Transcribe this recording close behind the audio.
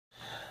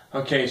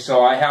Okay,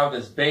 so I have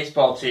this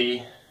baseball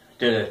tee.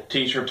 Did a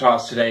t-shirt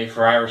toss today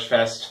for Irish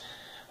Fest.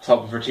 I was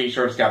hoping for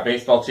t-shirts, got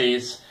baseball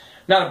tees.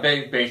 Not a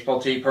big baseball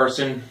tee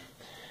person.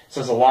 It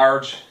says a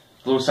large,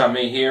 loose on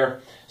me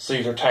here.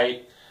 Sleeves are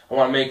tight. I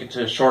want to make it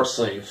to short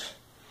sleeve.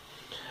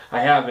 I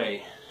have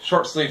a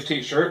short sleeve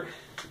t-shirt,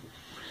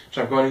 which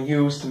I'm going to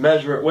use to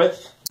measure it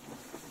with.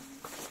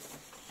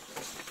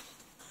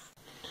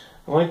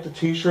 I like the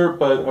t-shirt,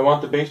 but I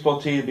want the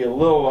baseball tee to be a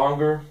little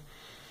longer.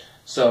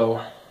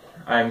 So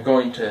I'm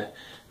going to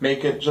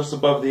make it just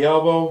above the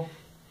elbow.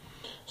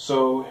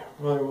 So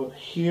right about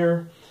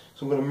here.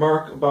 So I'm going to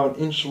mark about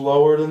an inch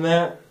lower than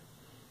that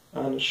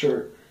on the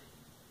shirt.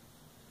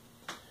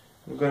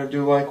 I'm going to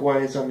do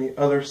likewise on the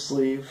other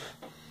sleeve.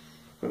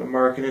 I'm going to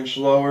mark an inch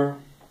lower.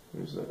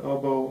 There's the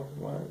elbow,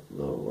 one a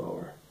little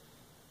lower.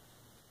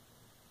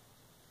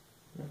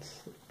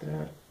 That's like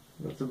that.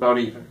 That's about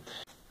even.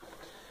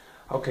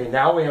 Okay,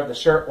 now we have the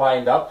shirt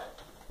lined up.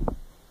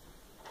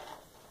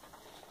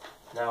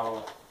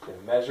 Now I'm going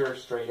to measure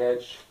straight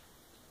edge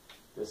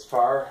this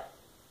far.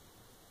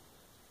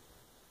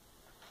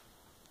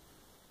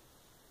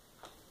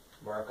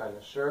 Mark on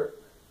the shirt,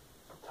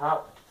 the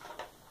top.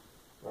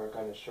 Mark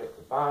on the shirt,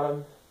 the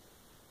bottom.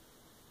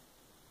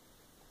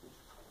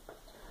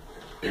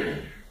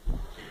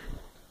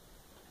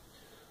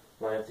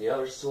 Line up the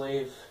other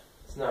sleeve.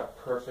 It's not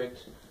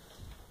perfect.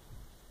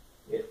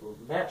 It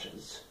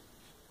matches.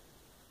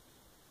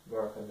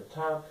 Mark on the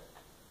top.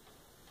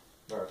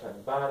 Mark on the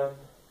bottom.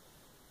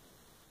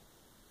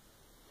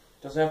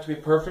 Doesn't have to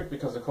be perfect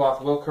because the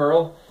cloth will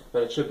curl,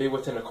 but it should be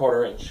within a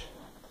 1/4 inch.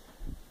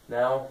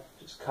 Now,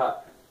 just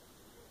cut.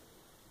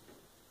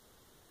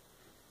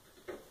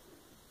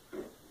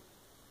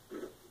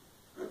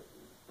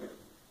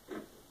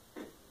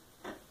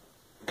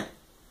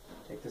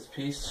 Take this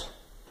piece,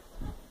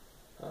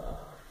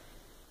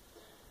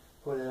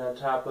 put it on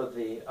top of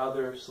the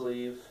other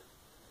sleeve.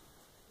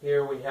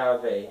 Here we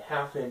have a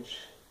 1/2 inch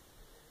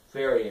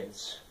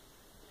variance,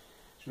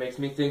 which makes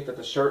me think that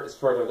the shirt is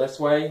further this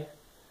way.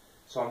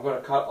 So I'm going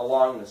to cut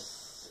along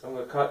this. I'm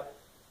going to cut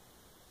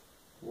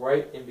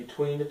right in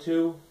between the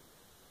two.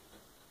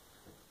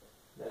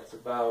 That's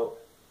about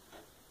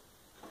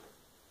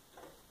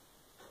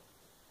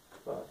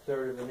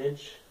 1/3 of an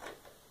inch.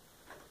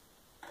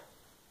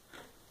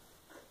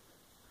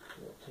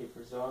 It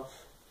tapers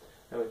off.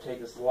 I would take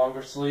this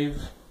longer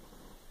sleeve.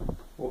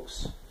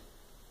 Whoops.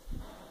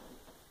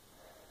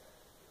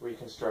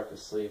 Reconstruct the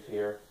sleeve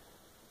here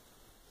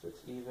so it's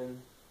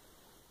even.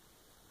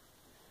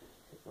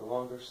 Take the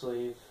longer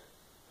sleeve.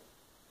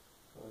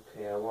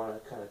 Okay, I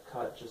want to kind of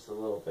cut just a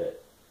little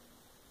bit.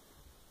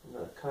 I'm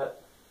going to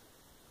cut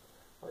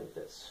like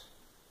this.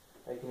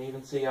 I can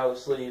even see how the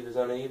sleeve is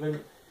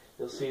uneven.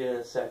 You'll see it in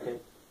a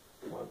second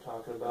what I'm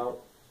talking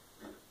about.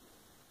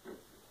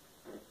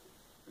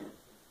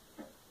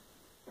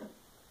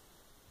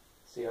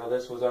 See how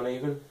this was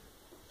uneven?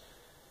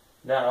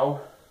 Now,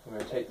 I'm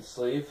going to take the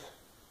sleeve.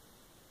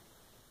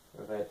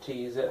 I'm going to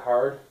tease it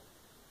hard.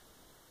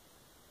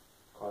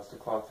 Cause the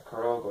cloth to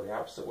curl. Go the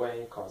opposite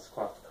way. Cause the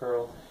cloth to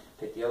curl.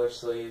 Take the other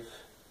sleeve.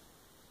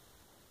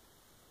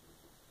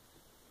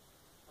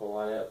 Pull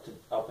on it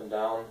up and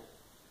down.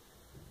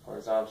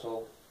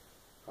 Horizontal.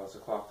 Cause the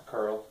cloth to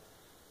curl.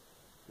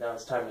 Now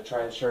it's time to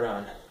try the shirt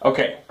on.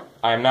 Okay,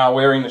 I am now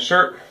wearing the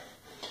shirt.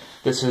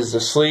 This is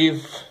the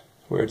sleeve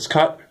where it's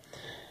cut.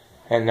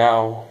 And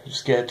now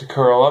just get it to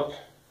curl up.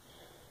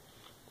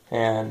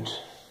 And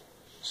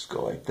just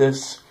go like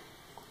this.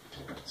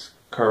 It's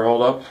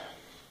curled up.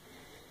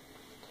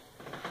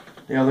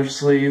 The other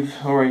sleeve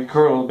already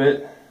curled a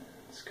bit.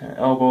 It's kind of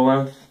elbow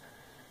length.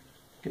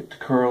 Get it to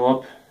curl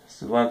up.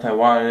 It's the length I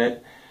wanted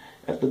it.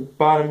 At the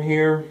bottom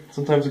here,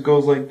 sometimes it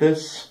goes like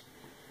this.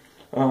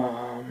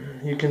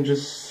 You can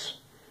just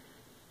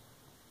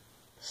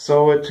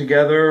sew it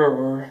together,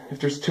 or if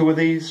there's two of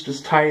these,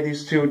 just tie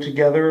these two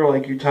together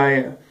like you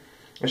tie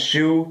a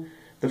shoe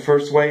the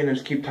first way, and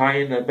just keep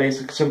tying a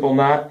basic simple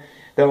knot.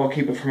 That will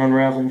keep it from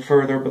unraveling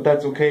further, but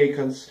that's okay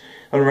because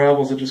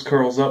unravels, it just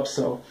curls up.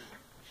 So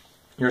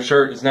your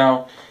shirt is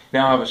now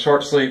have a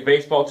short sleeve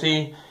baseball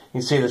tee.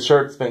 You see the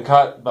shirt's been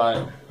cut,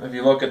 but if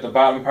you look at the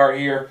bottom part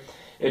here,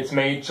 it's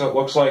made so it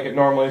looks like it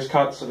normally is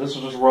cut. So this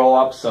will just roll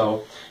up.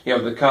 So you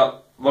have the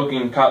cut.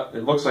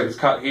 It looks like it's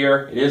cut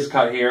here. It is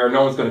cut here.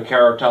 No one's going to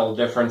care or tell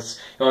the difference.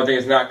 The only thing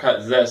that's not cut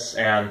is this,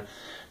 and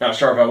not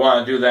sure if I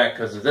want to do that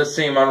because if this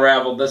seam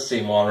unraveled, this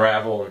seam will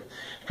unravel. And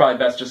it's probably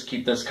best just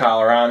keep this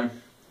collar on.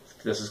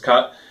 This is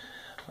cut.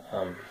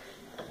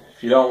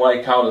 If you don't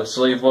like how the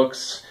sleeve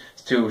looks,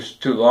 it's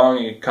too long,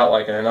 you cut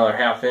like another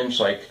 1/2 inch,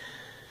 like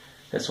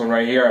this one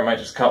right here. I might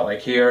just cut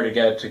like here to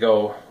get it to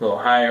go a little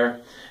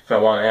higher. If I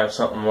want to have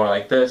something more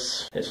like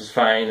this is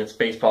fine. It's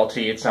baseball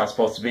tee. It's not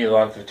supposed to be the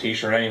length of a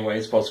t-shirt anyway.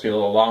 It's supposed to be a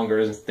little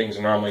longer. Things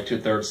are normally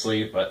 2/3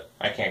 sleeve, but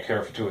I can't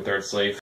care for 2/3 sleeve.